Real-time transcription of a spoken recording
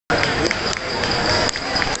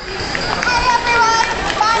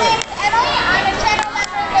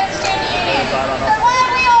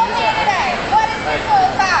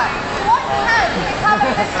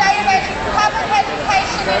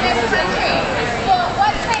in this country. Well,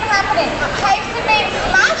 what's been happening? Tapes have been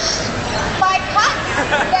smashed by cuts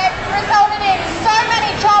that resulted in so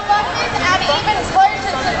many job losses and even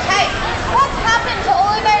closures of tapes. What's happened to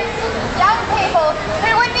all of those young people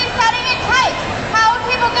who would be studying at tapes? How are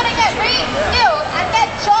people going to get re-skilled and get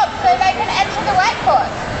jobs so they can enter the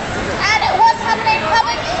workforce? And what's happening in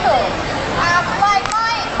public schools? Like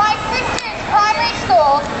my sister's primary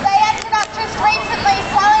school, they ended up just recently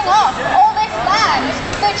selling off all this land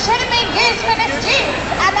that should have been used for the students,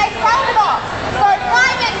 and they sold it off so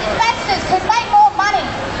private investors could make more money.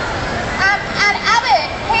 And Abbott,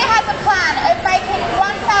 he has a plan of making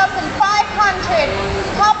 1,500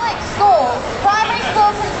 public schools, primary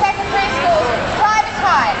schools and secondary schools,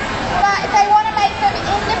 privatised. But they want to make them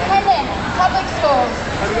independent public schools.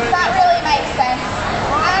 Does that really make sense?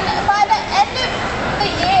 And by the end of the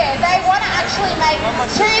year, they want to actually make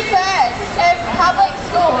 2/3 of public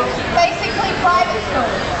schools basically private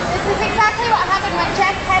schools. This is exactly what happened when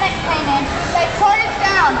Jeff Kennett came in. They closed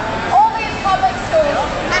down all these public schools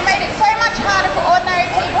and made it so much harder for ordinary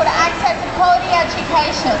people to access a quality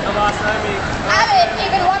education. Abbott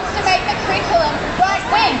even wants to make the curriculum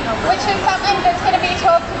right-wing, which is something that's going to be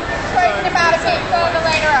spoken about a bit further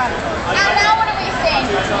later on. And now what are we seeing?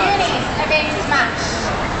 Unis are being smashed.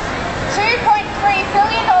 $2.3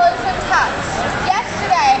 billion of cuts.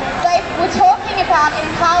 Yesterday, they were talking about in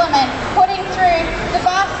Parliament putting through the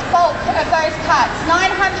vast bulk of those cuts.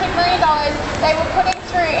 $900 million they were putting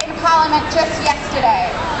through in Parliament just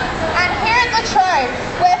yesterday. And here at La Trobe,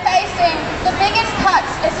 we're facing the biggest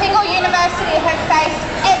cuts a single university has faced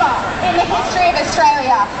ever in the history of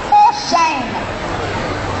Australia. For shame.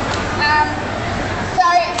 So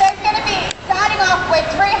there's going to be starting off with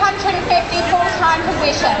 350 full-time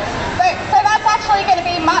positions. So that's actually going to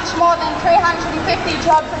be much more than 350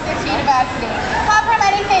 jobs at this university. Apart from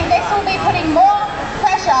anything, this will be putting more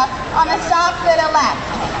pressure on the staff that are left.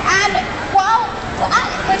 And while at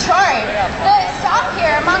La Trobe, the staff here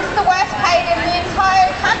are amongst the worst paid in the entire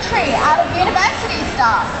country out of university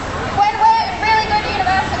staff, when we're a really good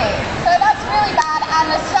university. So that's really bad, and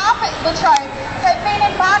the staff at La Trobe have been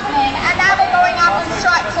in bargaining, and now they're going up on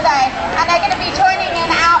strike today, and they're going to be joining in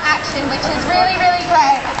our action, which is really, really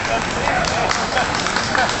great.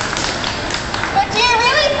 But do you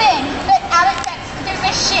really think that Abbott gives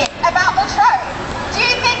a shit about La Trobe? Do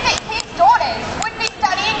you think that his daughters would be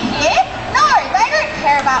studying here? No, they don't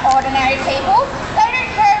care about ordinary people. They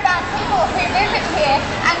don't care about people who visit here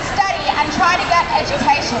and study and try to get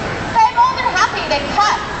education. They're more than happy to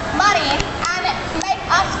cut money and make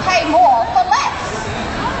us pay more for less.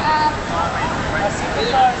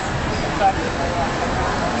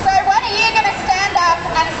 So when are you going to stand up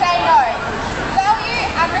and say no? Value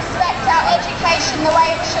and respect our education the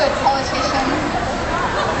way it should, politicians.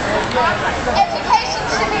 Education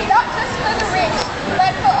should be not just for the rich,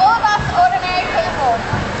 but for all of us ordinary people.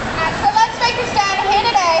 So let's make a stand here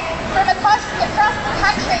today from across the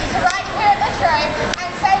country to right here at La Trobe and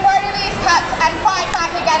say no to these cuts and fight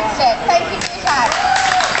back against it. Thank you for your time.